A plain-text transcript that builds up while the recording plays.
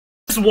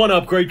This one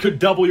upgrade could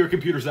double your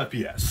computer's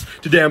FPS.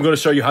 Today I'm going to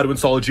show you how to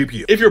install a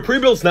GPU. If your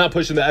pre-build's not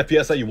pushing the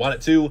FPS that you want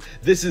it to,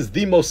 this is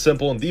the most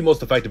simple and the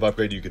most effective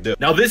upgrade you can do.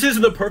 Now this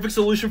isn't the perfect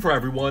solution for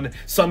everyone.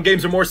 Some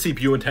games are more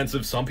CPU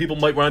intensive, some people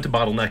might run into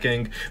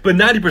bottlenecking, but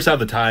 90% of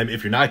the time,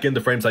 if you're not getting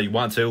the frames that you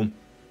want to,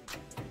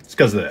 it's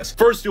because of this.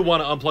 First, you'll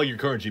want to unplug your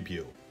current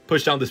GPU.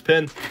 Push down this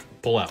pin,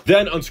 pull out.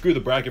 Then unscrew the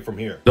bracket from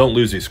here. Don't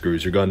lose these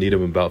screws, you're going to need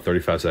them in about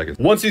 35 seconds.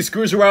 Once these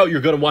screws are out,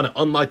 you're going to want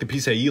to unlock the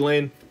PCIe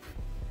lane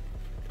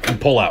and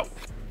pull out.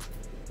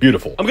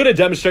 Beautiful. I'm going to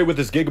demonstrate with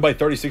this Gigabyte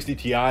 3060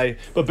 Ti,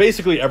 but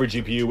basically every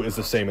GPU is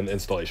the same in the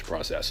installation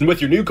process. And with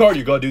your new card,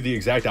 you're going to do the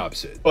exact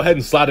opposite. Go ahead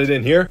and slide it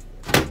in here,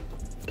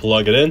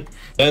 plug it in,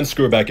 then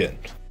screw it back in.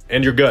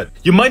 And you're good.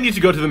 You might need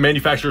to go to the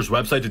manufacturer's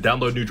website to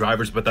download new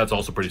drivers, but that's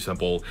also pretty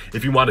simple.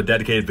 If you want a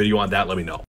dedicated video on that, let me know.